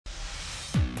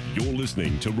You're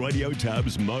listening to Radio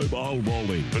Tab's Mobile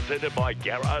Rolling, presented by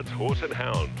Garrard's Horse and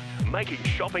Hound, making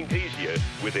shopping easier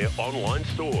with their online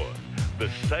store. The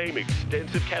same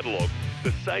extensive catalogue,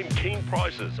 the same keen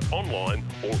prices online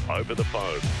or over the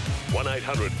phone.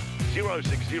 1800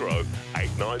 060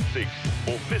 896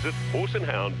 or visit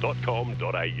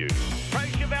horseandhound.com.au. Pro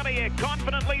Chevalier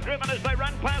confidently driven as they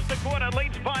run past the quarter,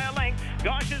 leads by a length.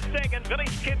 Gosh is second,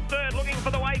 Village Kid third, looking for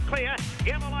the way clear.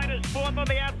 Gamelite is fourth on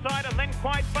the outside, and then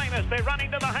Quite Famous. They're running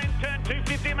to the home turn,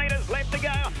 250 metres left to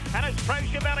go. And it's Pro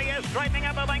Chevalier straightening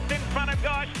up a length in front of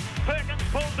Gosh. Perkins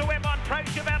pulls the web on Pro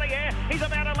Chevalier. He's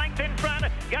about a length in front.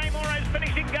 Gameauro's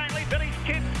finishing gamely. Village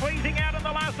Kid squeezing out in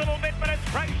the last little bit, but it's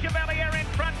Pro Chevalier in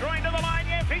front, drawing to the line.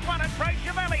 Yes, he's won it, Pro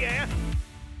Chevalier.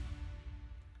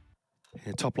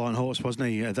 Yeah, top line horse, wasn't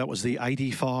he? That was the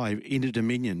 85 Inter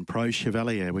Dominion Pro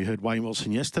Chevalier. We heard Wayne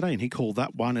Wilson yesterday, and he called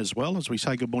that one as well. As we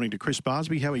say good morning to Chris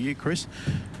Barsby. How are you, Chris?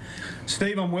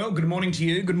 Steve, I'm well. Good morning to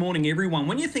you. Good morning, everyone.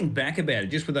 When you think back about it,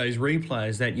 just with those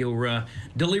replays that you're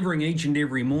delivering each and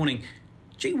every morning,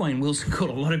 gee, Wayne Wilson caught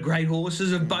a lot of great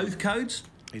horses of both codes.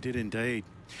 He did indeed.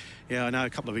 Yeah, I know a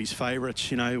couple of his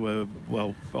favourites, were,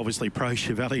 well, obviously Pro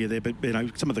Chevalier there, but,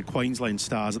 some of the Queensland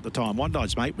stars at the time. One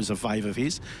Guy's Mate was a fave of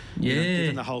his. Yeah.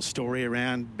 Given the whole story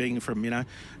around being from,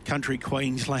 country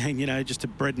Queensland, just a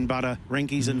bread and butter.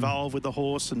 Renke's involved with the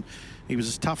horse, and he was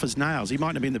as tough as nails. He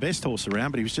mightn't have been the best horse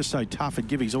around, but he was just so tough and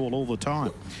give his all the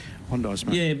time. One Guy's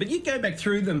Mate. Yeah, but you go back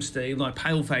through them, Steve, like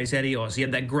Paleface Adios. He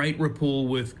had that great rapport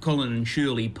with Colin and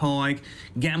Shirley Pike.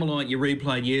 Gamelite you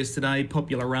replayed yesterday,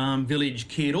 Popular Arm, Village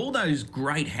Kid, all those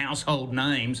great household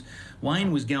names.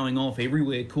 Wayne was going off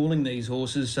everywhere calling these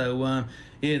horses, so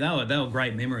they were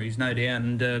great memories, no doubt,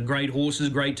 and great horses,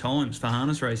 great times for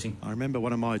harness racing. I remember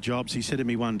one of my jobs, he said to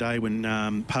me one day when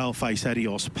Paleface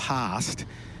Adios passed,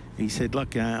 he said,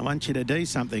 look, I want you to do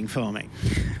something for me.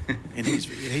 And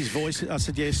his voice, I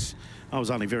said, yes. I was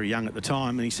only very young at the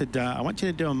time. And he said, I want you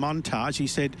to do a montage. He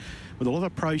said, with a lot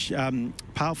of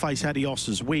Paleface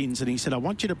Adios's wins. And he said, I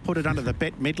want you to put it under the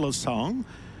Bette Midler song,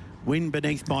 Wind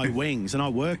Beneath My Wings. And I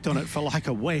worked on it for like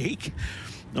a week.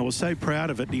 I was so proud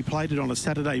of it. He played it on a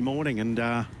Saturday morning. And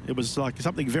it was like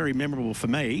something very memorable for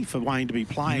me, for Wayne to be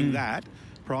playing that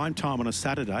prime time on a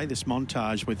Saturday, this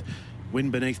montage with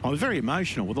Wind Beneath. I was very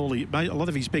emotional with a lot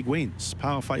of his big wins.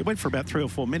 Paleface, it went for about 3 or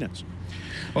 4 minutes.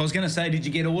 I was going to say, did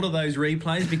you get all of those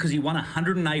replays? Because he won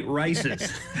 108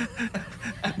 races.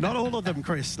 Not all of them,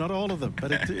 Chris, not all of them.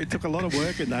 But it took a lot of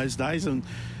work in those days, and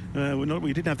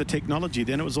we didn't have the technology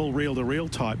then. It was all reel-to-reel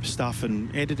type stuff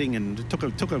and editing, and it took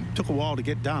a while to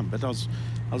get done. But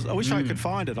I wish I could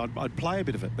find it. I'd play a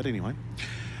bit of it. But anyway,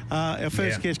 our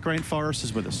first guest, Grant Forrest,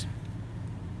 is with us.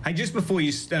 Hey, just before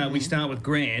we start with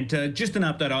Grant, just an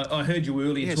update. I heard you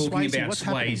earlier talking Swayze, about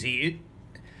Swayze.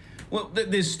 Well,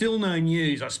 there's still no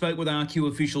news. I spoke with RQ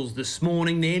officials this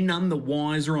morning. They're none the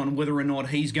wiser on whether or not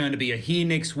he's going to be here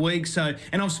next week. So,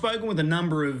 and I've spoken with a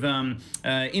number of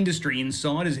industry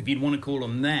insiders, if you'd want to call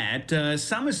them that.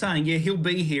 Some are saying, yeah, he'll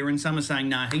be here, and some are saying,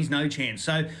 no, he's no chance.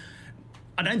 So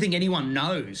I don't think anyone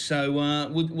knows, so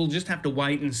we'll just have to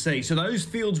wait and see. So those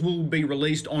fields will be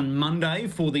released on Monday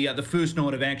for the first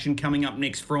night of action coming up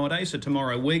next Friday, so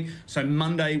tomorrow week. So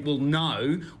Monday we'll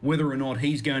know whether or not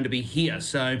he's going to be here.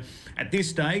 So at this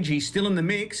stage, he's still in the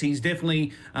mix. He's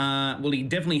definitely, he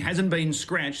definitely hasn't been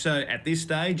scratched. So at this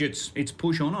stage, it's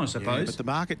push on, I suppose. Yeah, but the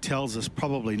market tells us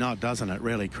probably not, doesn't it,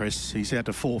 really, Chris? He's out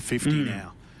to $4.50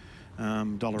 now.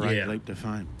 $1.80 leap to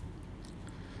fame.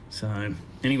 So,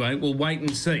 anyway, we'll wait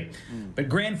and see. But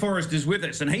Grant Forrest is with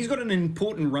us, and he's got an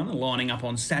important runner lining up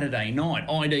on Saturday night.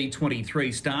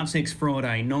 ID23 starts next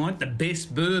Friday night. The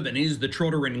Best Bourbon is the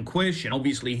trotter in question,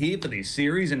 obviously here for this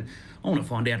series, and I want to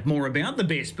find out more about the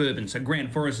Best Bourbon. So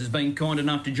Grant Forrest has been kind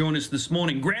enough to join us this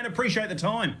morning. Grant, appreciate the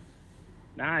time.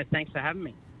 No, thanks for having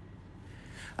me.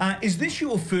 Is this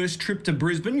your first trip to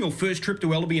Brisbane, your first trip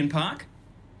to Albion Park?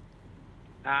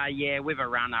 Yeah, with a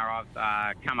runner,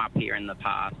 I've come up here in the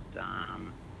past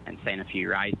and seen a few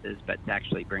races, but to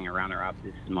actually bring a runner up,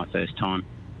 this is my first time.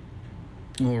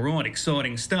 All right,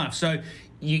 exciting stuff. So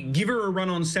you give her a run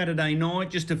on Saturday night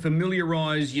just to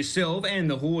familiarise yourself and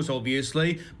the horse,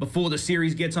 obviously, before the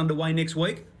series gets underway next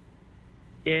week?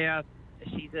 Yeah,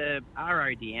 she's a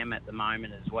RODM at the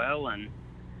moment as well, and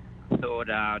I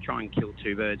thought I'd try and kill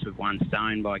two birds with one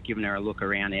stone by giving her a look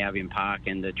around Albion Park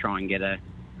and to try and get her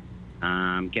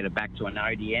back to an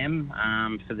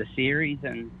ODM for the series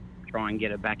and try and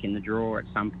get her back in the draw at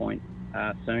some point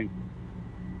soon.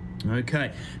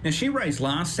 Okay. Now, she raced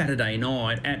last Saturday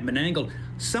night at Menangle.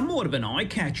 Somewhat of an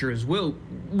eye-catcher as well.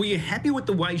 Were you happy with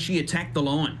the way she attacked the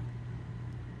line?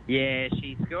 Yeah,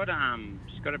 she's got a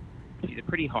she's a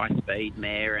pretty high-speed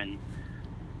mare, and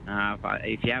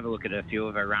if you have a look at a few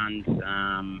of her runs,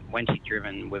 when she's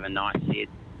driven with a nice sit,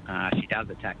 she does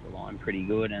attack the line pretty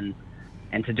good, and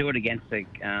to do it against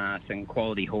some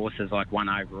quality horses like One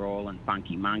Overall and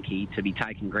Funky Monkey, to be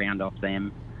taking ground off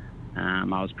them,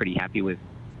 I was pretty happy with.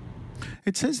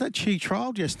 It says that she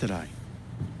trialled yesterday.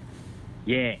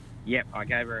 Yeah, yep. I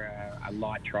gave her a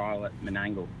light trial at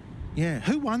Menangle. Yeah.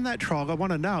 Who won that trial? I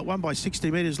want to know. It won by 60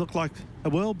 metres. Looked like a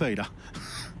world beater.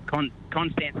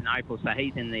 Constantinople. So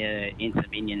he's in the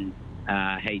Inter-Dominion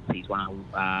heats. He's one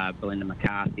of Belinda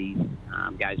McCarthy's.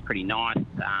 Goes pretty nice.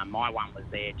 My one was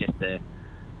there just to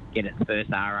get its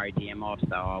first RODM off,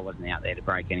 so I wasn't out there to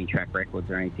break any track records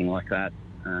or anything like that.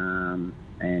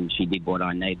 And she did what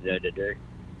I needed her to do.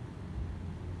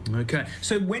 Okay.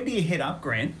 So when do you head up,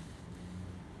 Grant?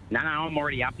 No, I'm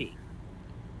already up here.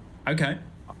 Okay.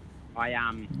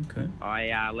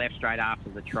 I left straight after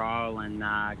the trial and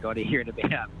got here at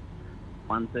about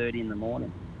 1:30 in the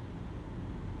morning.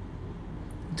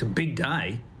 It's a big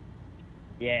day.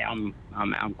 Yeah, I'm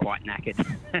quite knackered.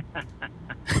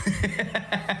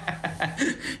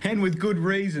 And with good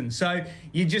reason. So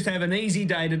you just have an easy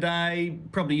day today,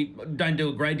 probably don't do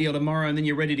a great deal tomorrow, and then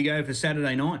you're ready to go for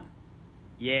Saturday night.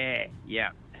 Yeah.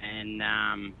 And,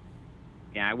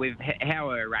 with how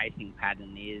her racing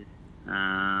pattern is,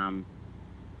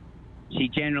 she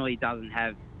generally doesn't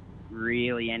have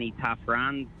really any tough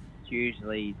runs. It's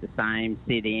usually the same,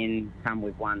 sit in, come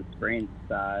with one sprint.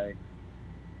 So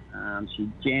she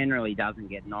generally doesn't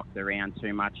get knocked around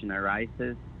too much in her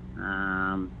races.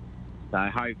 So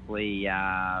hopefully,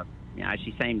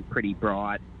 she seemed pretty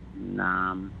bright.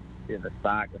 And, bit of a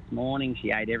spark this morning.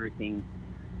 She ate everything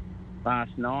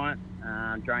last night,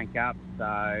 drank up.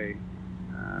 So,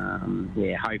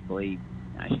 hopefully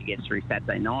she gets through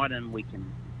Saturday night and we can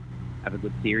have a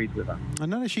good series with her. I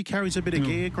notice she carries a bit of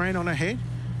gear, Grant, on her head.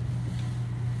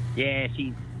 Yeah,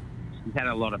 she's had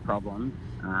a lot of problems.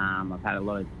 I've had a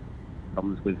lot of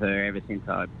problems with her ever since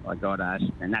I got her,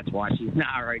 and that's why she's an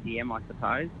RODM, I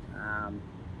suppose.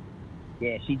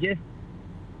 She just,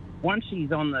 once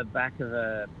she's on the back of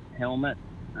a helmet,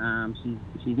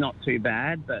 she's not too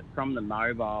bad, but from the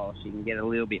mobile, she can get a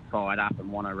little bit fired up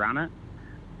and want to run it.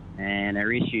 And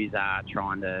her issues are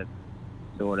trying to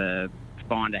sort of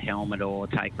find a helmet or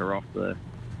take her off the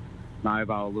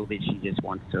mobile a little bit. She just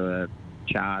wants to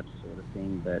charge sort of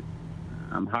thing. But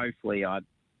hopefully, I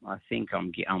think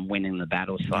I'm winning the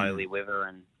battle slowly with her,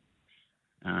 and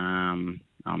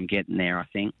I'm getting there, I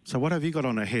think. So what have you got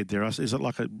on her head there? Is it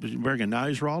like wearing a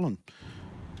nose roll?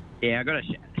 Yeah, I got a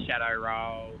shadow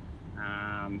roll.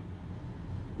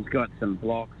 She's got some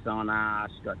blocks on her.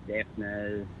 She's got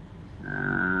deafness.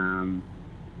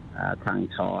 Tongue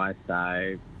tie,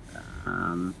 so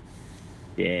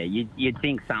you'd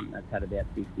think something that's had about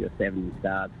 60 or 70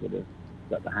 starts would have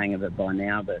got the hang of it by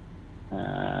now, but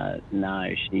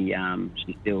no, she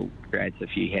still creates a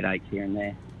few headaches here and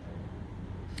there.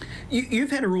 You've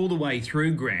had her all the way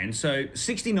through, Grant, so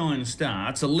 69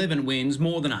 starts, 11 wins,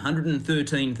 more than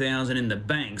 113,000 in the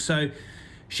bank, so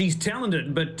she's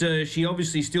talented, but she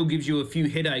obviously still gives you a few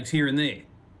headaches here and there.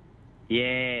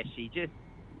 Yeah, she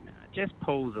just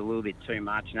pulls a little bit too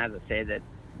much, and as I said, that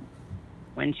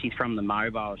when she's from the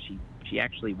mobile, she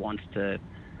actually wants to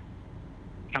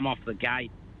come off the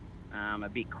gate a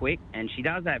bit quick, and she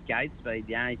does have gate speed.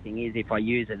 The only thing is, if I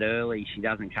use it early, she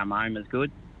doesn't come home as good.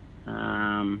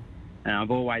 And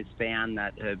I've always found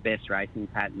that her best racing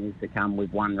pattern is to come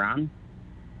with one run.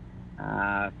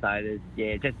 So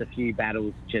there's just a few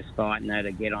battles just fighting her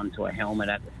to get onto a helmet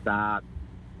at the start,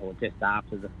 or just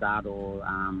after the start, or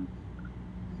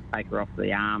take her off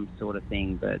the arm sort of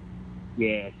thing. But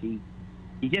yeah, she's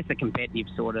just a competitive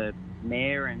sort of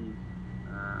mare, and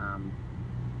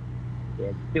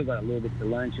still got a little bit to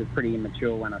learn. She was pretty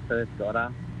immature when I first got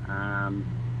her.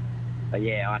 But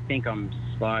yeah, I think I'm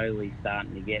slowly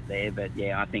starting to get there. But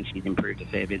yeah, I think she's improved a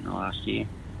fair bit in the last year.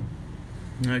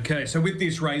 Okay, so with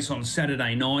this race on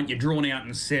Saturday night, you're drawn out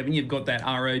in 7. You've got that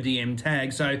RODM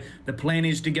tag. So the plan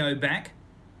is to go back?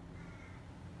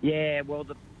 Yeah, well,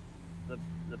 the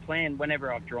plan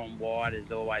whenever I've drawn wide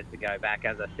is always to go back.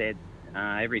 As I said,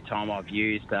 every time I've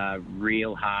used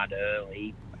real hard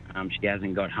early, she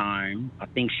hasn't got home. I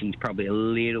think she's probably a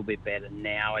little bit better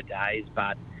nowadays,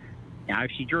 but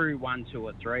if she drew 1, 2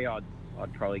 or 3, I'd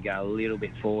probably go a little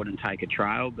bit forward and take a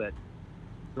trail. But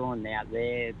drawn out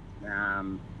there,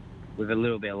 with a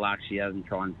little bit of luck, she doesn't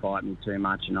try and fight me too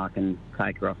much, and I can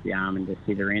take her off the arm and just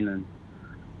sit her in, and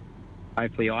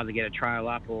hopefully either get a trail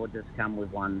up or just come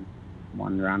with one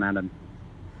run at him.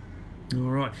 All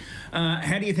right.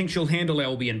 How do you think she'll handle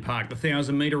Albion Park, the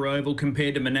 1,000-metre oval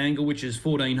compared to Menangle, which is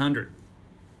 1,400?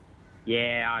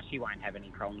 Yeah, she won't have any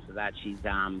problems with that. She's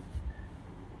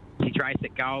raced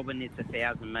at Goulburn. It's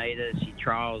 1,000 metres. She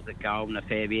trials at Goulburn a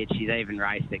fair bit. She's even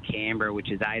raced at Canberra, which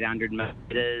is 800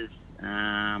 metres.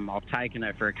 I've taken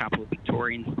her for a couple of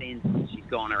Victorian stints. She's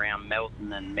gone around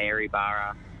Melton and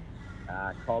Maryborough,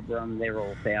 Cobram. They're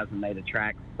all 1,000-metre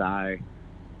tracks. So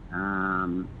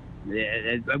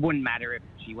it wouldn't matter if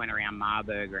she went around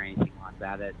Marburg or anything like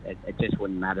that. It just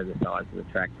wouldn't matter the size of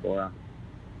the track for her.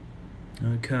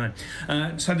 Okay.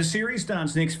 So the series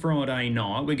starts next Friday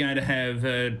night. We're going to have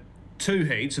 2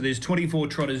 heats, so there's 24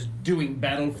 trotters doing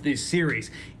battle for this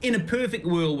series. In a perfect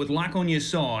world, with luck on your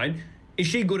side, is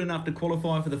she good enough to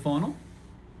qualify for the final?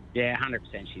 Yeah, 100%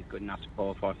 she's good enough to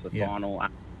qualify for the final.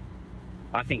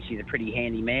 I think she's a pretty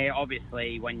handy mare.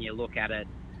 Obviously, when you look at it,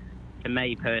 to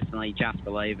me personally, Just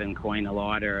Believe and Queen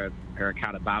Elida are a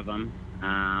cut above them.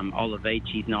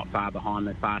 Olivici's not far behind.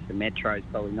 The Faster Metro's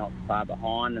probably not far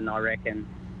behind, and I reckon,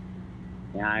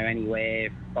 anywhere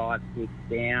 5, 6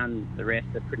 down, the rest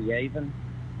are pretty even.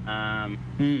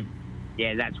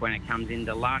 Yeah, that's when it comes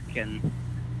into luck and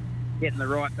getting the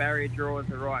right barrier draws,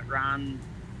 the right run.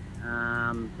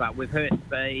 But with her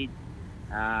speed,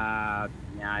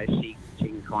 she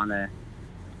can kind of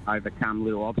overcome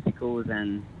little obstacles.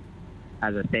 And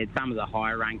as I said, some of the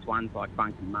higher ranked ones like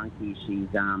Funky Monkey, she's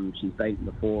beaten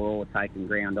before or taken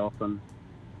ground off them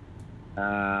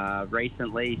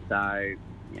recently. So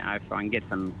if I can get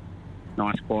some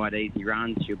nice, quiet, easy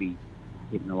runs, she'll be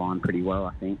hitting the line pretty well,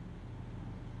 I think.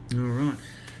 All right.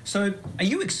 So, are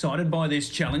you excited by this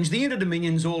challenge? The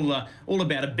Inter-Dominion's all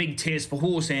about a big test for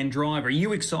horse and driver. Are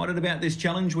you excited about this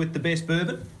challenge with the best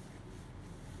bourbon?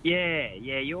 Yeah.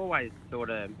 You always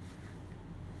sort of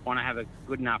want to have a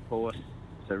good enough horse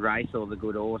to race all the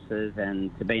good horses,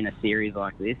 and to be in a series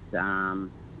like this.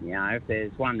 If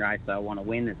there's one race I want to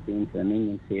win, it's the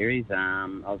Inter-Dominion series. I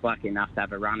was lucky enough to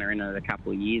have a runner in it a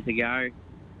couple of years ago,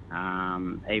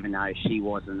 even though she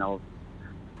wasn't of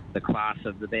the class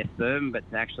of the best bourbon, but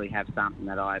to actually have something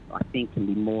that I think can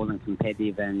be more than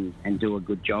competitive and do a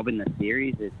good job in the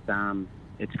series,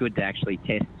 it's good to actually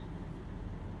test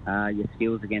your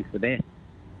skills against the best.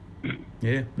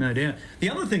 Yeah, no doubt. The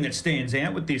other thing that stands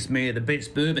out with this mare, the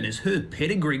best bourbon, is her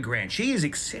pedigree, Grant. She is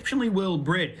exceptionally well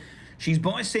bred. She's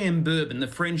by Sam Bourbon, the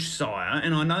French sire,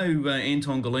 and I know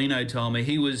Anton Golino told me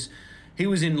he was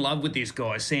in love with this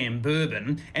guy, Sam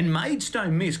Bourbon, and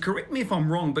Maidstone Miss, correct me if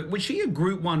I'm wrong, but was she a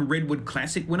Group 1 Redwood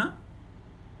Classic winner?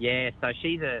 Yeah, so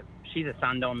she's a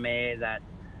Sundom mare that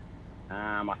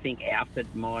I think Alfred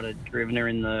might have driven her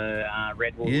in the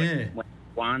Redwood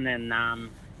one, and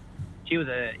she was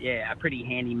a pretty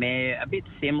handy mare, a bit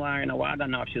similar in a way. I don't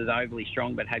know if she was overly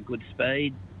strong, but had good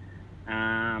speed.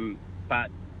 But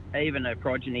even her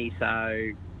progeny,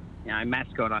 so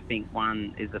Mascot, I think,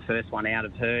 is the first one out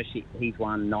of her. He's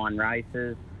won 9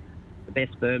 races. The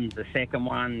Best Bourbon's the second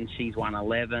one. She's won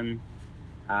 11.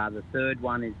 The third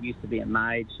one used to be a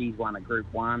maid. She's won a Group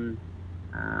 1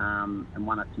 and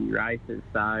won a few races.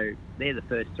 So they're the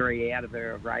first 3 out of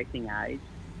her of racing age.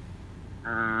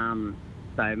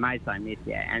 So Maidstone Miss,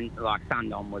 and like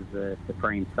Sundom was the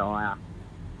supreme sire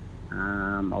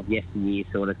of yesteryear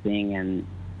sort of thing, and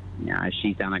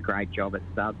she's done a great job at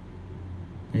stud.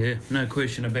 Yeah, no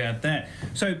question about that.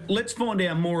 So let's find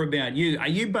out more about you. Are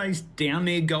you based down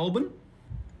near Goulburn?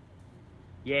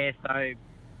 Yeah, so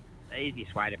the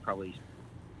easiest way to probably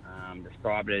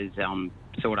describe it is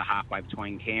sort of halfway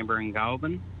between Canberra and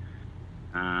Goulburn.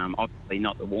 Obviously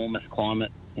not the warmest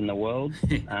climate in the world.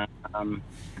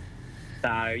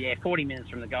 40 minutes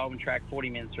from the Goulburn track, 40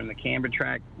 minutes from the Canberra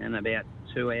track, and about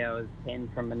 2 hours 10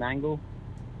 from Menangle.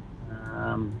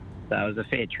 So it was a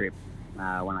fair trip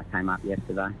when I came up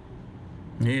yesterday.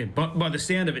 Yeah, but by the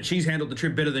sound of it, she's handled the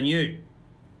trip better than you.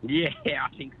 Yeah, I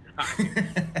think so.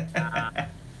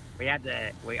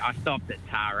 I stopped at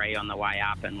Taree on the way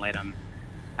up and let them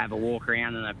have a walk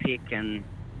around in a pick, and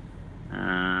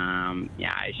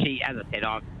she, as I said,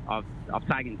 I've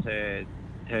taken her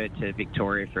to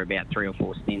Victoria for about 3 or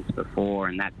 4 stints before,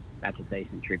 and that's a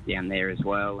decent trip down there as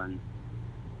well. And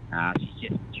she's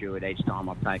just matured each time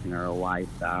I've taken her away,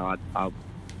 so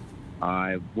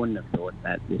I wouldn't have thought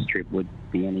that this trip would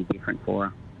be any different for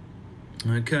her.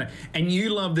 Okay, and you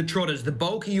love the trotters. The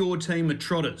bulk of your team are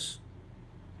trotters.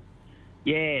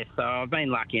 Yeah, so I've been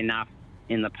lucky enough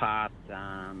in the past.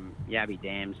 Yabby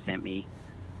Dams sent me.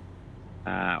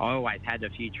 I always had a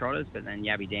few trotters, but then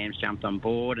Yabby Dams jumped on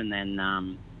board, and then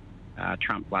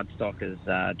Trump Bloodstock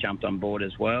has jumped on board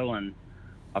as well. And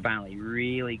I've only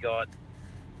really got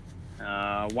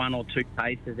 1 or 2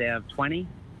 paces out of 20.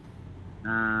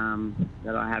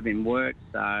 that I have in work.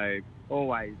 So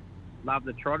always love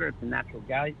the trotter. It's a natural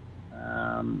gait.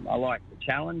 I like the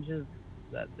challenges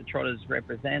that the trotters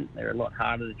represent. They're a lot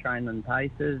harder to train than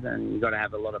paces, and you've got to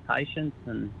have a lot of patience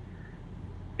and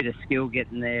a bit of skill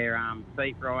getting their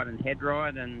feet right and head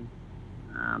right. And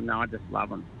no, I just love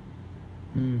them.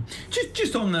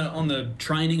 Just on the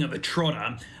training of a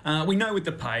trotter, we know with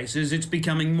the paces it's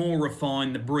becoming more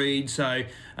refined, the breed, so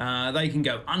they can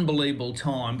go unbelievable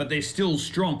time, but they're still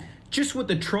strong. Just with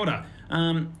the trotter,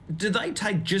 do they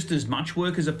take just as much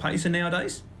work as a pacer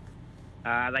nowadays?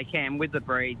 They can with the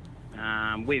breed,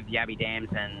 with Yabby Dams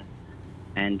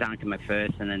and Duncan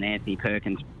McPherson and Anthony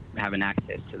Perkins having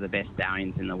access to the best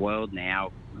stallions in the world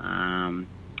now.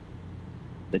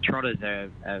 The trotters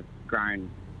have grown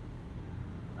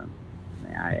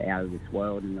out of this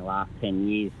world in the last 10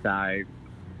 years. So,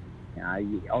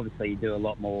 obviously you do a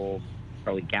lot more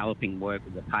probably galloping work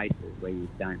with the paces where you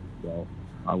don't, well,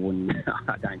 I wouldn't,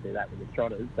 I don't do that with the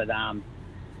trotters, but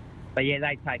yeah,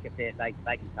 they take a fair, they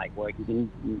can take work. You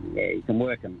can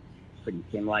work them pretty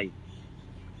similarly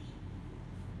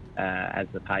as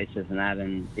the paces and that,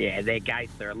 and yeah, their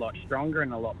gaits are a lot stronger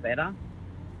and a lot better,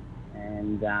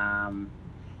 and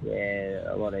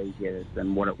a lot easier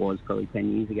than what it was probably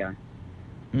 10 years ago.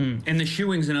 And the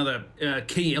shoeing's another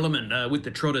key element with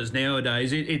the trotters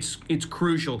nowadays. It's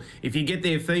crucial. If you get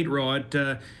their feet right,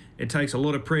 it takes a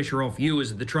lot of pressure off you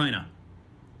as the trainer.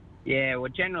 Yeah,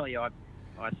 well, generally I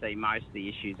see most of the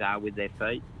issues are with their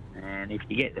feet, and if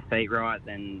you get the feet right,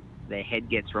 then their head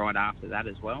gets right after that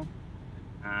as well.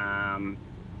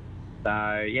 So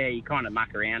yeah, you kind of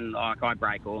muck around. Like I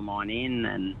break all mine in,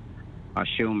 and I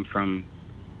shoe them from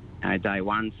day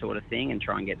one sort of thing, and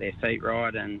try and get their feet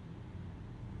right. And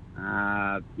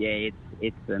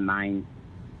it's the main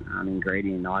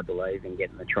ingredient, I believe, in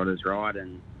getting the trotters right.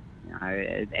 And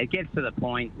it gets to the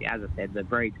point, as I said, the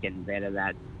breed's getting better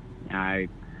that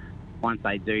once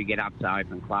they do get up to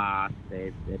open class,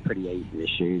 they're pretty easy to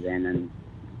shoe then, and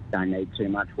don't need too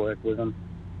much work with them.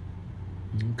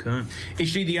 Okay. Is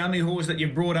she the only horse that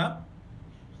you've brought up?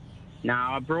 No,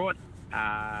 I brought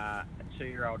a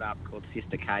 2-year-old up called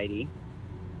Sister Katie,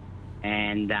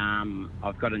 and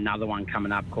I've got another one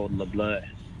coming up called Le Bleu. Okay.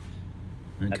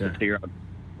 That's a 2-year-old.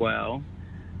 Well,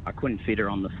 I couldn't fit her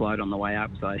on the float on the way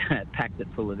up, so I packed it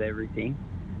full of everything.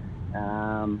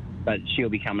 But she'll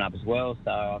be coming up as well.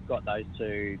 So I've got those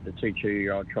the two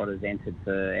 2-year-old trotters entered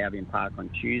for Albion Park on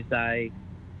Tuesday.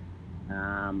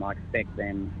 I expect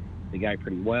them to go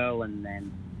pretty well, and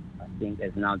then I think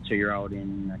there's another 2-year-old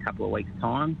in a couple of weeks'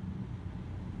 time.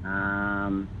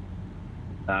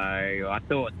 So I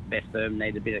thought Best Bourbon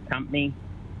needed a bit of company.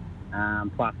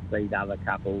 Plus these other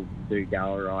couples do go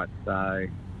all right. So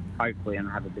hopefully I'll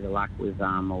have a bit of luck with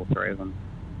all three of them.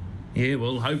 Yeah,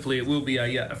 well, hopefully it will be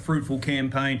a fruitful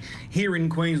campaign here in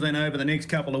Queensland over the next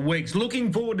couple of weeks.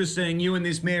 Looking forward to seeing you and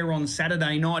this mare on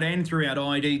Saturday night and throughout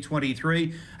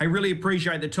ID23. I really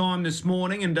appreciate the time this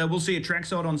morning, and we'll see you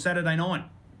trackside on Saturday night.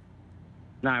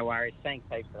 No worries. Thanks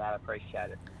heaps for that. I appreciate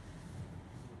it.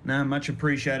 No, much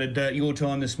appreciated your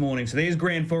time this morning. So there's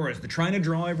Grant Forrest, the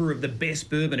trainer-driver of the Best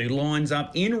Bourbon, who lines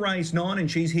up in race 9,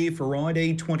 and she's here for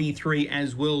ID23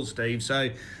 as well, Steve. So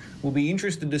we'll be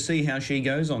interested to see how she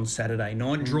goes on Saturday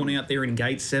night, drawn out there in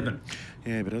Gate 7.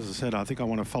 Yeah, but as I said, I think I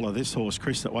want to follow this horse,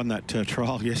 Chris, that won that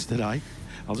trial yesterday.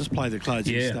 I'll just play the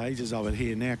closing stages of it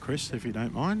here now, Chris, if you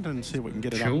don't mind, and see if we can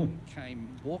get it up. Came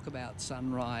Walkabout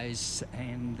Sunrise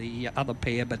and the other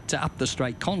pair, but up the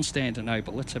straight,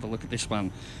 Constantinople. Let's have a look at this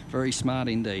one. Very smart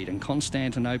indeed. And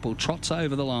Constantinople trots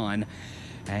over the line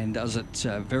and does it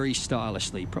very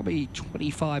stylishly. Probably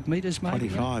 25 metres, maybe.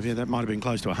 25, yeah, that might have been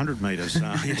close to 100 metres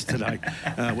yesterday,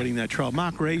 winning that trial.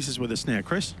 Mark Rees is with us now,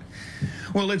 Chris.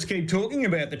 Well, let's keep talking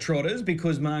about the trotters,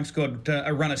 because Mark's got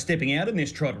a runner stepping out in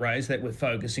this trot race that we're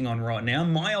focusing on right now,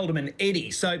 My Alderman Eddie.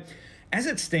 So as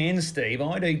it stands, Steve,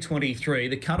 ID23,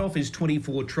 the cutoff is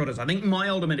 24 trotters. I think My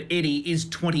Alderman Eddie is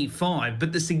 25,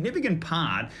 but the significant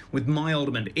part with My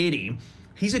Alderman Eddie,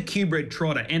 he's a Q-bred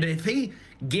trotter, and if he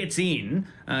gets in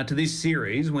to this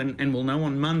series, and we'll know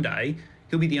on Monday,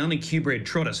 he'll be the only Q-bred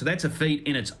trotter, so that's a feat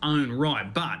in its own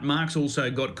right. But Mark's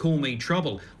also got Call Me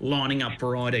Trouble lining up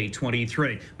for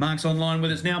ID23. Mark's online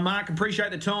with us now. Mark, appreciate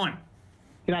the time.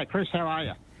 G'day, Chris. How are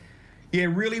you? Yeah,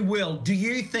 really well. Do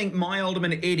you think My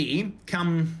Alderman Eddie,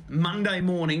 come Monday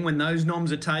morning when those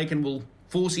noms are taken, will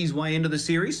force his way into the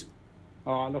series?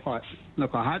 Oh, look, I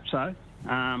hope so.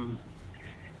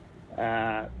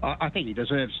 I think he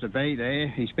deserves to be there.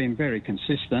 He's been very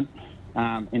consistent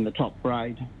in the top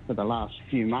grade for the last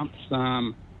few months.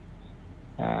 There's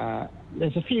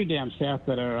a few down south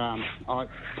that are I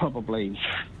probably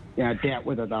doubt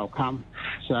whether they'll come.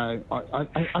 So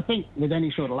I think with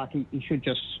any sort of luck, he should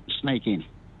just sneak in.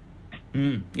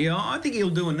 Yeah, I think he'll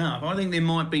do enough. I think there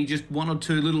might be just one or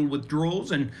two little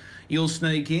withdrawals and you'll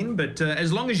sneak in. But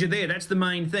as long as you're there, that's the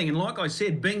main thing. And like I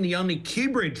said, being the only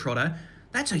Q-bred trotter,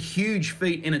 that's a huge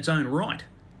feat in its own right.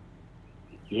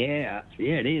 Yeah,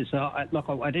 it is. I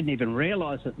didn't even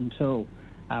realise it until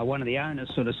one of the owners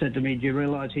sort of said to me, "Do you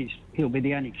realise he'll be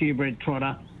the only Q-bred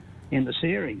trotter in the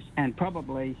series?" And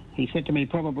probably, he said to me,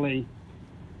 probably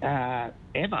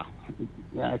ever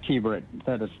Q-bred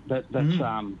that's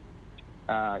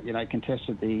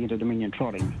contested the Inter-Dominion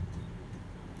trotting.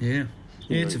 Yeah,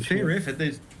 it's a fair effort.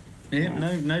 There's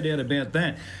no doubt about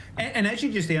that. And as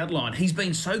you just outlined, he's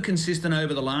been so consistent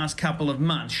over the last couple of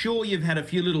months. Sure, you've had a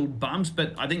few little bumps,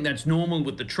 but I think that's normal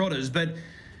with the trotters. But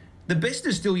the best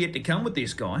is still yet to come with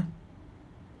this guy.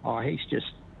 Oh, he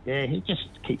just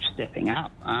keeps stepping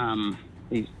up.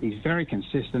 He's very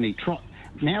consistent.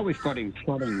 Now we've got him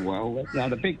trotting well.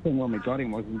 The big thing when we got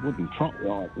him was he wouldn't trot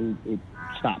right. He'd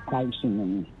start pacing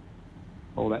and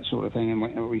all that sort of thing.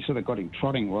 And we sort of got him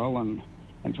trotting well. And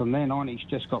from then on, he's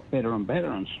just got better and better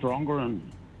and stronger and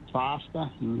faster.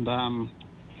 And I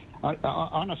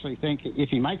honestly think if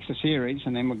he makes the series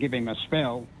and then we'll give him a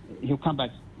spell, he'll come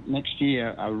back next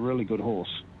year a really good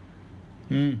horse.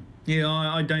 Yeah,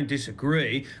 I don't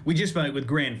disagree. We just spoke with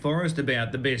Grant Forrest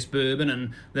about the best bourbon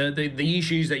and the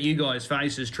issues that you guys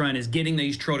face as trainers getting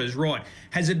these trotters right.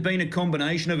 Has it been a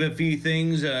combination of a few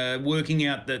things, working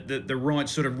out the right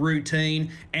sort of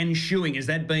routine and shoeing? Has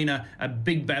that been a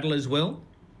big battle as well?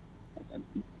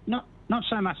 Not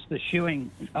so much the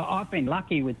shoeing. I've been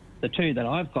lucky with the two that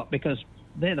I've got because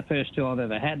they're the first two I've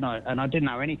ever had, and I didn't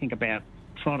know anything about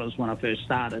trotters when I first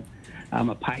started. I'm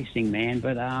a pacing man,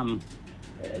 but I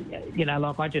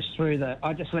just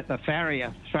let the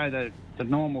farrier throw the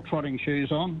normal trotting shoes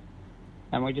on,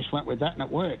 and we just went with that, and it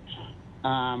worked.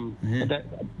 But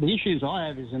the issues I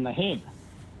have is in the head.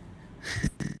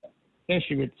 Guess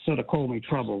you would sort of call me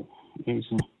Trouble. He's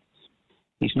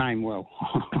named well.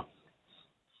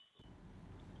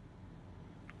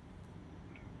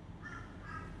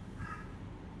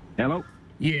 Hello?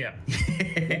 Yeah.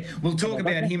 We'll talk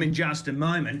about him in just a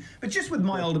moment. But just with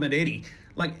My Ultimate Eddie,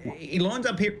 like, he lines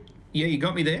up here. Yeah, you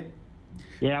got me there?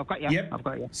 Yeah, I've got you. Yep. I've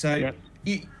got you. So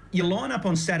you line up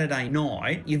on Saturday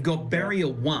night. You've got Barrier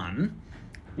 1.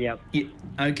 Yep.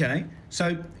 Okay.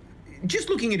 So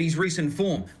just looking at his recent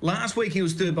form, last week he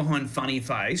was third behind Funny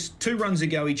Face. 2 runs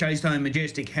ago, he chased home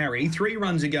Majestic Harry. 3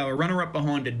 runs ago, a runner-up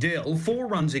behind Adele. 4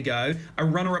 runs ago, a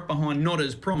runner-up behind Not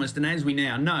As Promised. And as we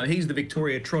now know, he's the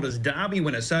Victoria Trotters Derby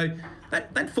winner. So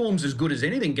that form's as good as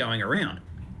anything going around.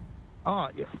 Oh,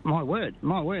 my word.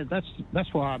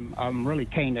 That's why I'm really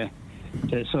keen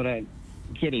to sort of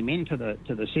get him into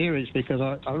the series, because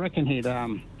I reckon he'd,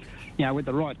 with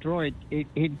the right draw,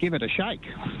 he'd give it a shake.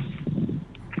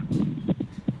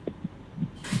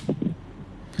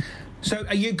 So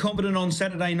are you confident on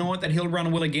Saturday night that he'll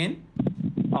run well again?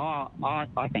 Oh,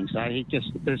 I think so. He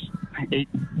just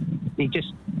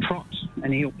trots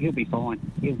and he'll be fine.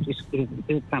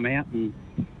 He'll come out and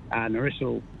Narissa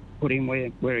will put him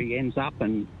where he ends up,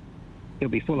 and he'll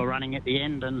be full of running at the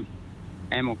end, and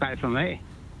we'll go from there.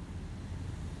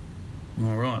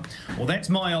 All right. Well, that's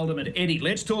My Ultimate Eddie.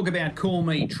 Let's talk about Call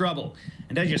Me Trouble.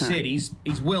 And as you said, he's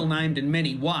well named in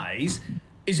many ways.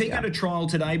 Is he going to trial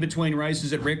today between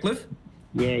races at Redcliffe?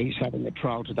 Yeah, he's having a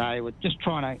trial today. We're just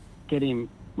trying to get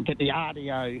the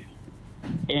RDO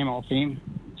M off him.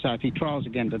 So if he trials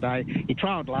again today, he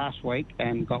trialled last week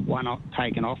and got one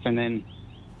taken off, and then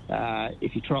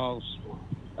if he trials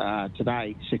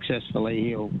today successfully,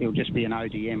 he'll just be an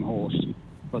ODM horse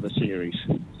for the series.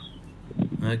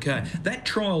 Okay. That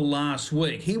trial last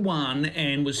week, he won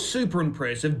and was super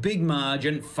impressive, big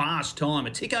margin, fast time,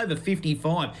 a tick over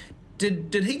 55.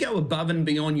 Did he go above and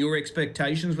beyond your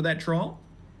expectations with that trial?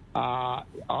 I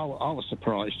was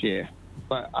surprised, yeah.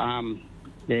 But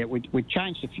we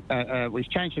changed we've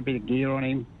changed a bit of gear on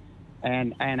him,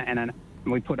 and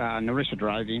we put Narissa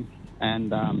drove him,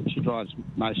 and she drives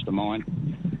most of mine,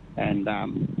 and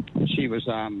she was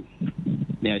on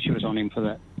him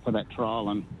for that trial,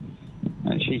 and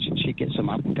she gets him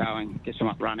up and going, gets him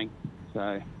up running.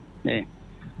 So yeah.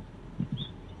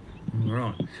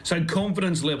 Right. So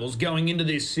confidence levels going into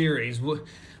this series, what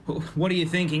are you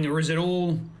thinking, or is it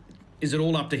all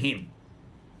up to him?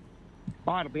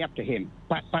 Oh, it'll be up to him.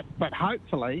 But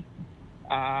hopefully,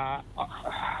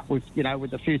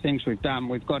 with the few things we've done,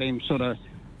 we've got him sort of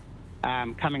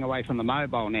coming away from the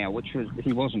mobile now, which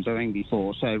he wasn't doing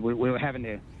before. So we were having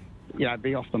to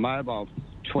be off the mobile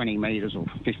 20 metres or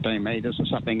 15 metres or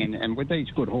something. And with these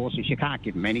good horses, you can't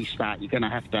give them any start. You're going to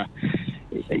have to,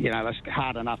 it's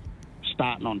hard enough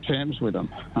starting on terms with them.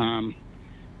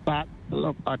 But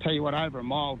look, I tell you what, over a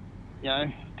mile,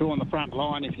 two on the front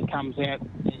line, if he comes out,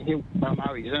 they'll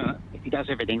know he's in it if he does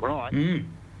everything right.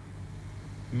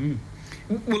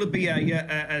 Will it be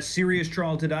a serious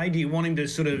trial today? Do you want him to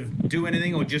sort of do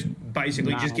anything, or just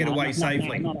basically get away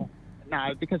safely? No,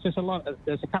 because there's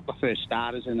a couple of first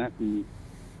starters in it,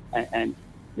 and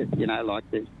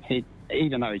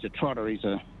even though he's a trotter, he's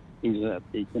sort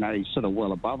of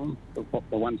well above them,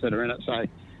 the ones that are in it. So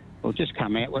we'll just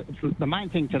come out. The main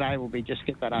thing today will be just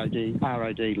get that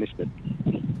ROD lifted.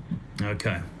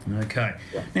 Okay. Yeah.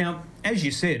 Now, as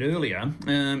you said earlier,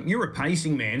 you're a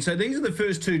pacing man, so these are the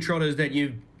first two trotters that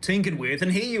you've tinkered with,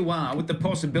 and here you are with the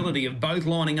possibility of both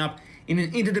lining up in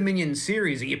an Inter-Dominion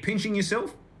series. Are you pinching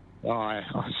yourself? Oh, I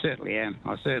certainly am.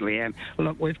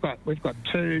 Look, we've got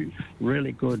two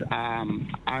really good owner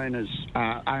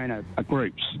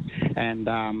groups, and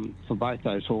for both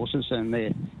those horses, and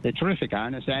they're terrific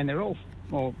owners, and they're all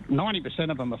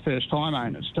 90% of them are first-time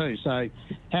owners too. So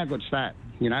how good's that?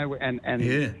 Yeah.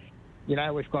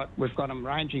 We've got them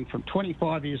ranging from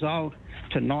 25 years old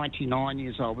to 99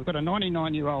 years old. We've got a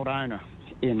 99-year-old owner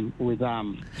in with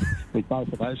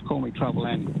both of those, Call Me Trouble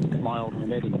and My Old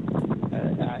Man Eddie.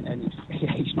 And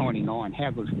he's 99. How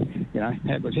good,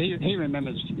 how good. He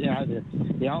remembers,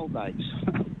 the old days.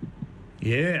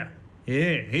 Yeah.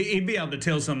 He'd be able to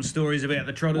tell some stories about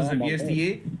the trotters of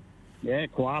yesteryear. Yeah,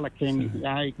 Koala King.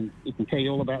 He can tell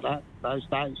you all about those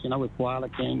days. With Koala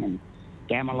King and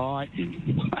Gamalite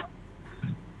and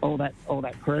all that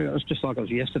crew. It was just like it was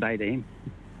yesterday to him.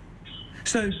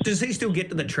 So does he still get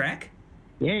to the track?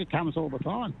 Yeah, he comes all the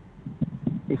time.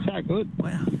 He's so good.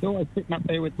 Wow. He's always sitting up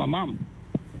there with my mum,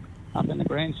 up in the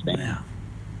grandstand.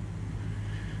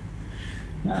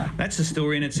 Wow. That's a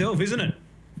story in itself, isn't it?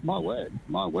 My word.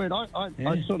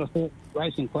 I sort of thought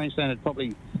Racing Queensland would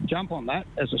probably jump on that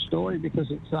as a story, because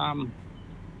it's,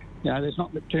 there's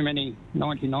not too many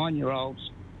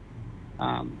 99-year-olds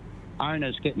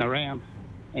owners getting around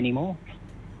anymore.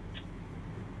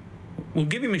 Well,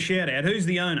 give him a shout out. Who's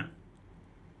the owner?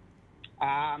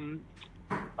 I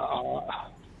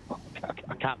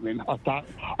can't remember. I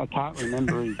can't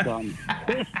remember his.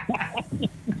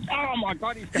 Oh my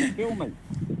God, he's going to kill me.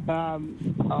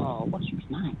 What's his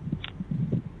name?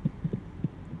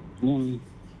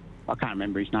 I can't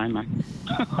remember his name, mate.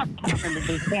 I can't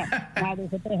remember.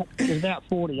 There's about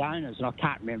 40 owners, and I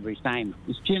can't remember his name.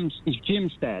 It's Jim's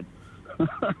dad.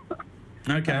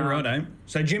 Okay, righto.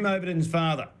 So Jim Overton's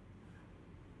father.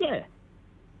 Yeah.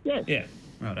 Yes. Yeah.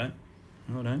 Righto.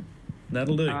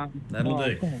 That'll do. That'll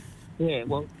do. Yeah.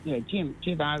 Well, Jim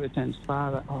Overton's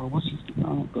father. Oh, what's his?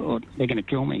 Oh God, they're going to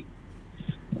kill me.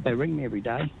 They ring me every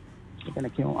day. They're going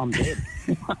to kill. I'm dead.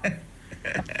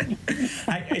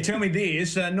 Hey, tell me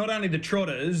this, not only the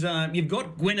trotters, you've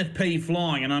got Gwyneth P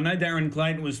flying, and I know Darren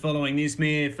Clayton was following this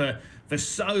mare for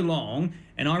so long,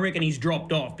 and I reckon he's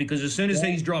dropped off, because as soon as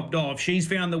he's dropped off, she's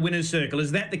found the winner's circle.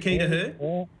 Is that the key to her?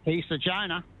 Yeah, he's the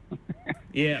Jonah.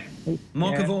 Yeah,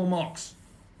 mock of all mocks.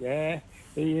 Yeah,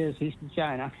 he is. He's the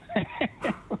Jonah.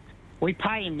 We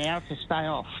pay him now to stay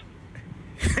off.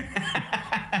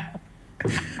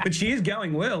 But she is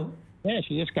going well. Yeah,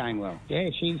 she is going well. Yeah,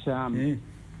 she's.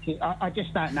 I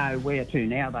just don't know where to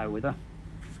now though with her.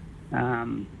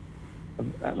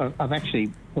 I've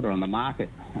actually put her on the market.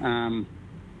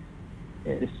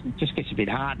 It just gets a bit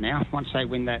hard now once they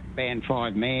win that Band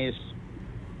 5 mares.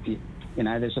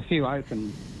 There's a few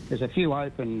open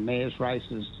mares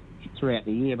races throughout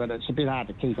the year, but it's a bit hard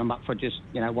to keep them up for just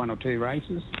one or two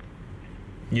races.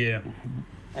 Yeah.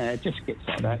 It just gets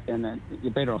like that, and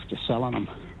you're better off just selling them.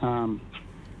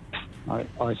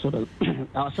 I sort of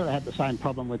had the same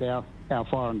problem with our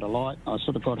Fire and Delight. I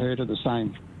sort of got her to the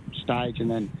same stage,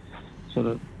 and then sort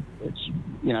of it's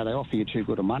they offer you too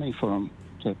good of money for them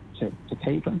to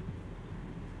keep them.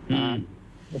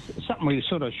 It's something we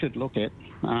sort of should look at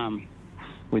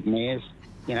with mares,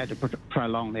 to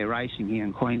prolong their racing here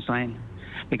in Queensland,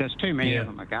 because too many of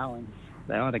them are going.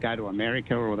 They either go to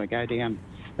America or they go down.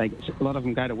 A lot of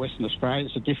them go to Western Australia.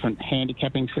 It's a different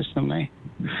handicapping system there.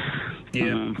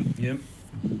 Yeah.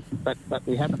 But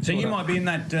we haven't. So you might be in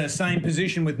that same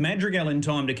position with Madrigal in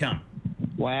time to come.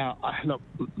 Wow. Look,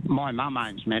 my mum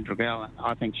owns Madrigal.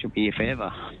 I think she'll be here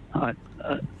forever.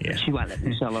 She won't let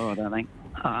me sell her, I don't think.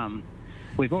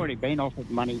 We've already been offered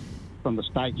money from the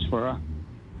States for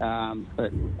her,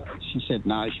 but she said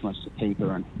no, she wants to keep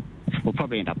her, and we'll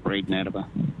probably end up breeding out of her.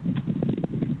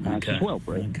 Okay. She's well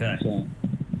bred. Okay. So,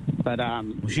 but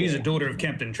she's a daughter of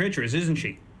Captain Treacherous, isn't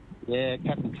she? Yeah,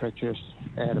 Captain Treacherous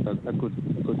out of a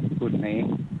good mare.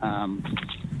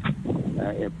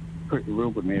 Yeah,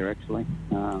 real good mare, actually.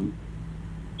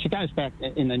 She goes back,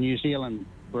 in the New Zealand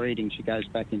breeding, she goes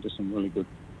back into some really good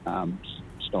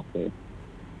stock there.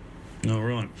 All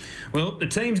right. Well, the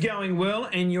team's going well,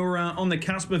 and you're on the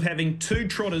cusp of having 2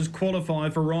 trotters qualify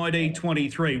for ID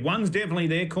 23. One's definitely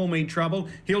there, Call Me Trouble.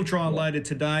 He'll try it later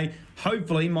today.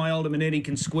 Hopefully, My Alderman Eddie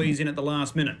can squeeze in at the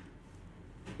last minute.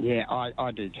 Yeah,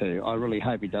 I do too. I really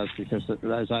hope he does, because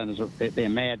those owners, they're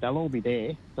mad. They'll all be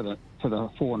there for the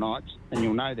 4 nights, and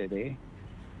you'll know they're there.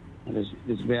 And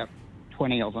there's about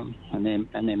 20 of them, and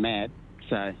they're mad.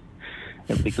 So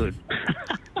it'll be good.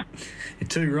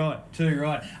 Too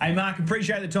right. Hey, Mark,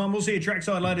 appreciate the time. We'll see you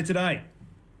trackside later today.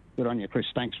 Good on you, Chris.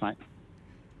 Thanks, mate.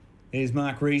 There's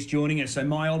Mark Rees joining us. So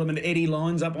My Alderman Eddie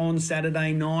lines up on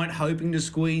Saturday night, hoping to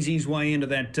squeeze his way into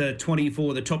that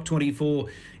 24. The top 24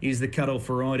 is the cut-off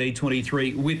for ID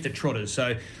 23 with the trotters.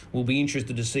 So we'll be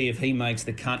interested to see if he makes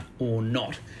the cut or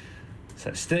not.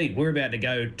 So, Steve, we're about to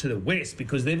go to the west,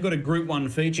 because they've got a Group 1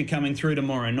 feature coming through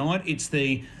tomorrow night. It's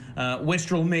the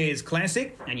Westrel Mares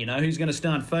Classic, and you know who's going to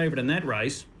start favourite in that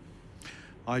race?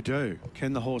 I do.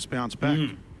 Can the horse bounce back?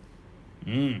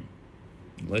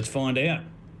 Let's find out.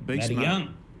 Beast Matt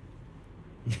Young.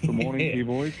 Good morning to you,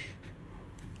 boys.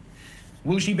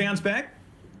 Will she bounce back?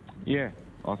 Yeah,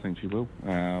 I think she will.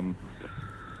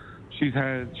 She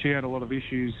had a lot of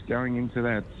issues going into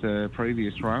that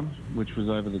previous run, which was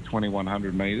over the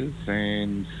 2100 metres,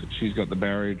 and she's got the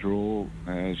barrier draw.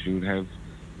 She would have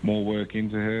more work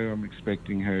into her. I'm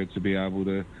expecting her to be able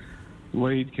to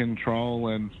lead, control,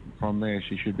 and from there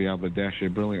she should be able to dash her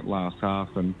brilliant last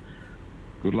half, and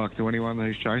good luck to anyone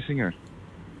who's chasing her.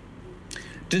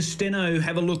 Does Steno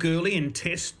have a look early and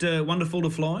test Wonderful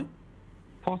to Fly?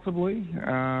 Possibly.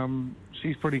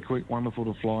 She's pretty quick, Wonderful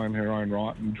to Fly in her own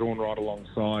right, and drawn right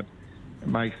alongside. It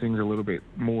makes things a little bit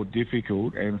more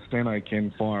difficult, and Steno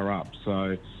can fire up.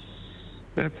 So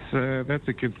that's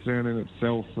a concern in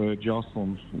itself for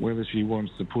Jocelyn, whether she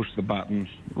wants to push the button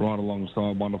right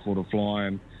alongside Wonderful to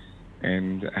Fly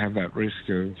and have that risk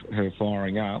of her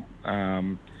firing up.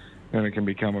 Then it can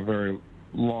become a very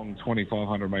long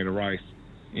 2,500 metre race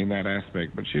in that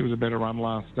aspect. But she was a better run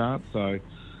last start, so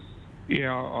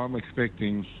yeah, I'm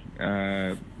expecting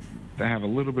to have a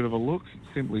little bit of a look.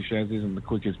 Simply Shaz isn't the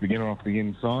quickest beginner off the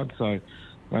inside, so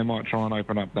they might try and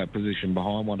open up that position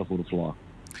behind Wonderful to Fly.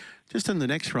 Just in the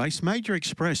next race, Major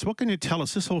Express. What can you tell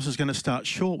us? This horse is going to start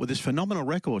short with his phenomenal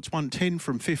record. It's won 10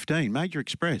 from 15. Major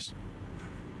Express.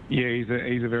 Yeah, he's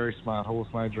a very smart horse,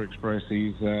 Major Express.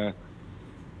 He's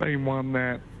been one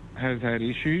that has had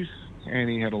issues, and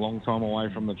he had a long time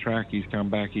away from the track. He's come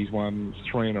back. He's won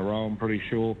 3 in a row, I'm pretty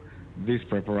sure, this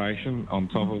preparation, on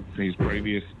top of his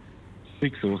previous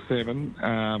 6 or 7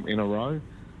 in a row.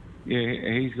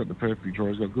 Yeah, he's got the perfect draw.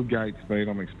 He's got good gate speed.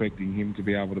 I'm expecting him to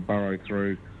be able to burrow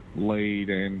through, lead,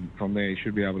 and from there he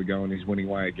should be able to go in his winning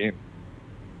way again.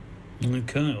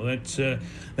 Okay, well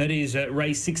that is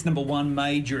race 6, number 1,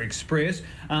 Major Express.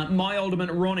 My Alderman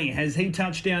Ronnie, has he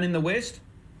touched down in the West?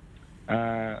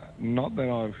 Not that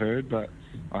I've heard, but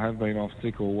I have been off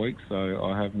sick all week, so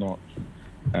I have not.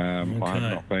 I have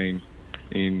not been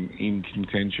in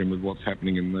contention with what's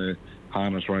happening in the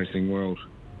harness racing world.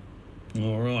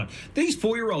 All right, these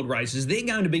 4-year-old races, they're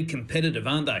going to be competitive,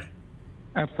 aren't they?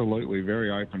 Absolutely,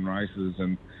 very open races,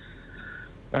 and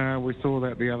we saw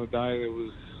that the other day. There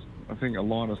was, I think, a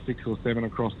line of 6 or 7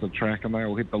 across the track, and they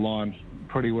all hit the line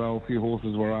pretty well. A few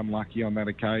horses were unlucky on that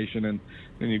occasion, and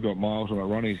then you've got Miles and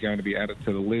Ronnie's going to be added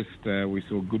to the list. We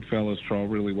saw Goodfellas trial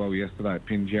really well yesterday at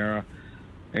Pinjarra,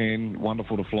 and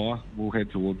Wonderful to Fly will head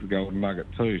towards the Golden Nugget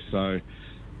too. So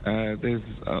there's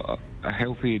a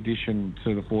healthy addition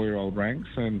to the 4-year-old ranks,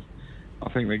 and I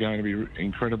think they're going to be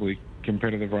incredibly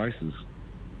competitive races.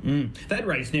 That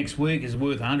race next week is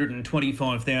worth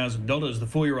 $125,000, the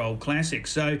 4-year-old classic.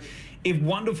 So if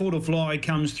Wonderful to Fly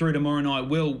comes through tomorrow night,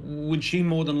 would she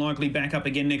more than likely back up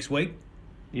again next week?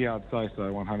 Yeah, I'd say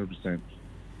so, 100%.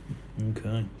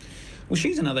 Okay. Well,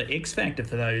 she's another X factor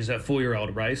for those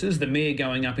 4-year-old races. The mare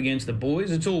going up against the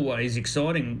boys. It's always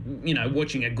exciting,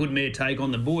 watching a good mare take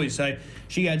on the boys. So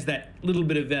she adds that little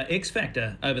bit of X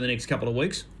factor over the next couple of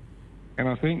weeks. And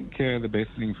I think the best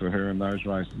thing for her in those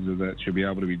races is that she'll be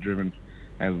able to be driven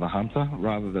as the hunter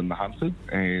rather than the hunted.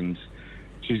 And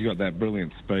she's got that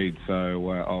brilliant speed.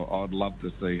 So I'd love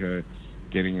to see her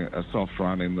getting a soft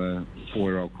run in the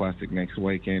 4-year-old classic next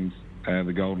weekend,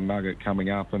 the Golden Nugget coming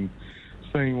up, and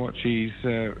seeing what she's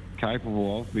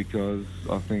capable of, because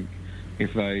I think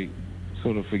if they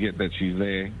sort of forget that she's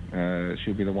there,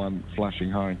 she'll be the one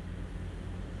flashing home.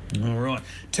 All right.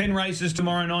 10 races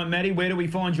tomorrow night, Matty. Where do we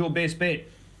find your best bet?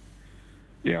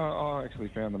 Yeah, I actually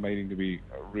found the meeting to be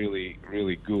really,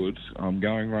 really good. I'm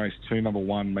going race 2, number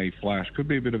 1, Me Flash. Could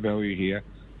be a bit of value here.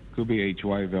 Could be each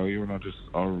way value, and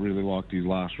I really liked his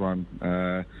last run.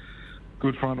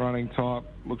 Good front running type.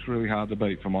 Looks really hard to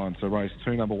beat for mine. So race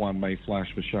 2, number 1, Me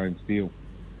Flash for Shane Steele.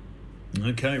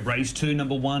 Okay, race 2,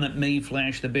 number 1 at Me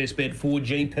Flash, the best bet for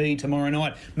GP tomorrow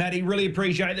night. Matty, really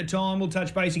appreciate the time. We'll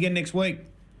touch base again next week.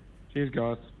 Cheers,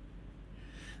 guys.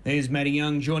 There's Matty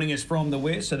Young joining us from the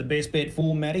West. So the best bet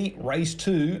for Matty, race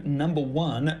 2, number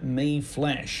 1, Me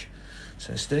Flash.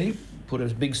 So Steve, put a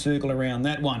big circle around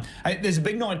that one. Hey, there's a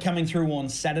big night coming through on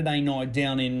Saturday night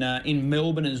down in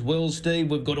Melbourne as well, Steve.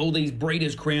 We've got all these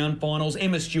Breeders' Crown finals.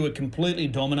 Emma Stewart completely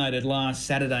dominated last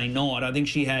Saturday night. I think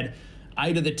she had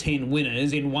 8 of the 10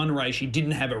 winners. In one race, she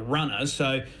didn't have a runner,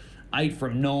 so 8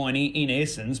 from 9 in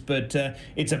essence, but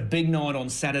it's a big night on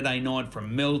Saturday night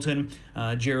from Melton.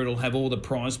 Jared will have all the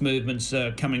price movements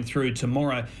coming through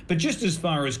tomorrow. But just as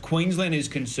far as Queensland is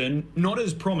concerned, not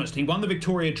as promised. He won the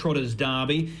Victoria Trotters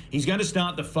Derby. He's going to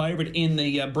start the favourite in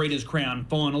the Breeders' Crown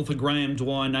final for Graham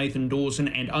Dwyer, Nathan Dawson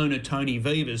and owner Tony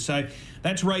Vivas. So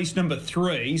that's race number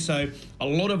 3. So a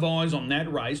lot of eyes on that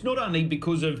race, not only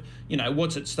because of,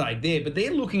 what's at stake there, but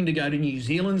they're looking to go to New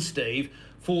Zealand, Steve,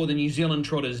 for the New Zealand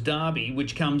Trotters Derby,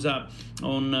 which comes up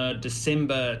on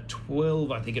December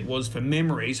 12, I think it was, for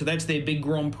memory. So that's their big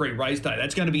Grand Prix race day.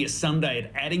 That's going to be a Sunday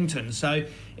at Addington. So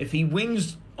if he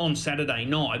wins on Saturday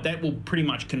night, that will pretty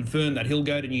much confirm that he'll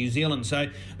go to New Zealand. So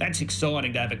that's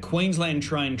exciting to have a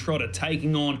Queensland-trained trotter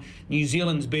taking on New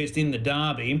Zealand's best in the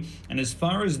Derby. And as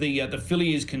far as the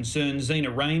filly is concerned,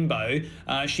 Xena Rainbow,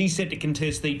 she's set to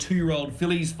contest the 2-year-old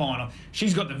fillies final.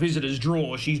 She's got the visitors'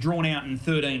 draw. She's drawn out in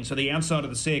 13, so the outside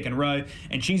of the second row,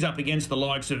 and she's up against the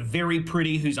likes of Very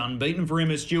Pretty, who's unbeaten for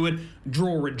Emma Stewart,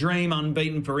 Draw a Dream,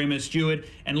 unbeaten for Emma Stewart,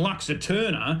 and Luxa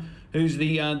Turner, who's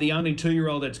the only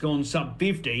 2-year-old that's gone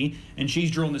sub-50, and she's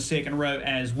drawn the second row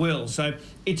as well. So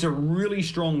it's a really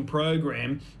strong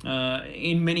program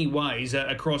in many ways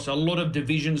across a lot of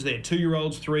divisions there,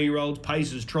 2-year-olds, 3-year-olds,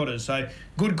 pacers, trotters. So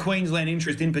good Queensland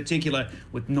interest in particular,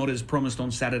 with not as promised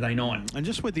on Saturday night. And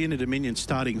just with the Inter-Dominion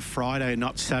starting Friday,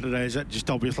 not Saturday, is that just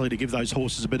obviously to give those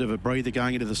horses a bit of a breather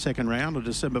going into the second round of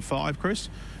December 5, Chris?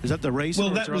 Is that the reason,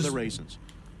 or is there other reasons?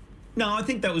 No, I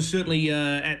think that was certainly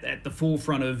at the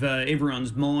forefront of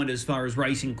everyone's mind as far as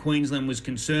Racing Queensland was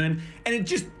concerned. And it's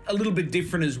just a little bit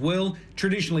different as well.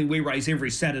 Traditionally, we race every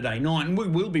Saturday night, and we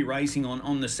will be racing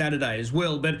on the Saturday as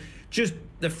well. But just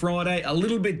the Friday, a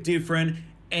little bit different.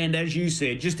 And as you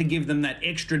said, just to give them that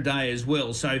extra day as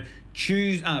well. So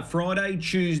Friday,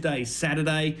 Tuesday,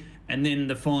 Saturday, and then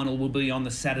the final will be on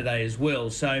the Saturday as well.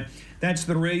 So that's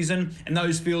the reason. And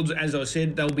those fields, as I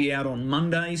said, they'll be out on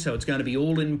Monday, so it's going to be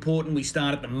all important. We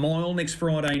start at the mile next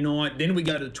Friday night, then we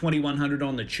go to the 2100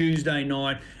 on the Tuesday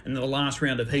night, and the last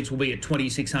round of heats will be at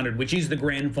 2600, which is the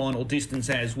grand final distance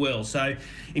as well. So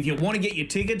if you want to get your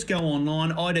tickets, go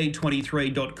online,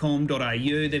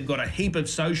 id23.com.au. They've got a heap of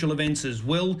social events as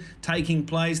well taking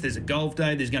place. There's a golf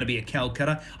day, there's going to be a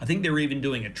Calcutta. I think they're even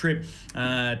doing a trip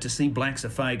to see Blacks a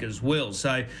Fake as well.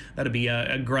 So that'll be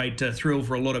a great thrill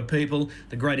for a lot of people.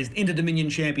 The greatest Inter-Dominion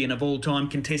champion of all time,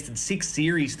 contested 6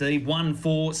 series, Steve, won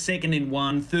 4, second in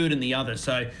one, third in the other.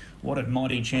 So what a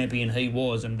mighty champion he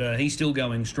was, and he's still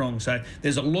going strong. So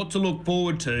there's a lot to look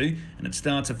forward to, and it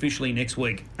starts officially next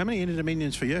week. How many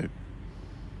Inter-Dominions for you?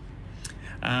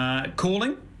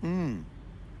 Calling?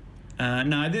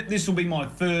 No, this will be my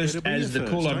first as the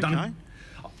caller.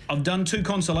 I've done 2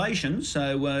 consolations.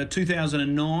 So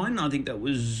 2009, I think that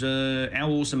was Our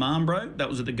Awesome Armbro. That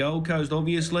was at the Gold Coast,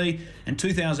 obviously. And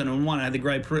 2001, I had the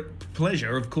great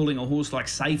pleasure of calling a horse like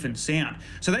Safe and Sound.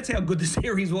 So that's how good the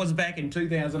series was back in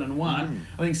 2001.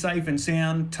 I think Safe and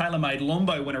Sound, Tailor-Made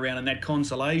Lombo went around in that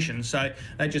consolation. So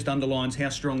that just underlines how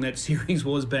strong that series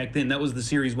was back then. That was the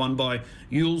series won by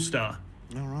Ulster.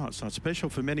 All right, so it's special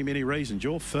for many, many reasons.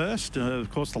 You're first, of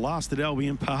course, the last at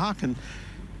Albion Park,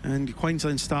 and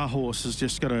Queensland Star Horse has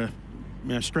just got a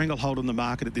stranglehold on the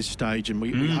market at this stage, and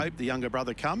we hope the younger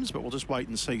brother comes, but we'll just wait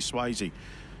and see Swayze.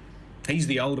 He's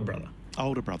the older brother.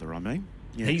 Older brother, I mean.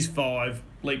 Yeah. He's 5,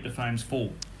 Leap to Fame's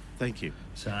 4. Thank you.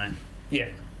 So, yeah,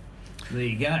 there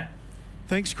you go.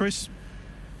 Thanks, Chris.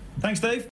 Thanks, Steve.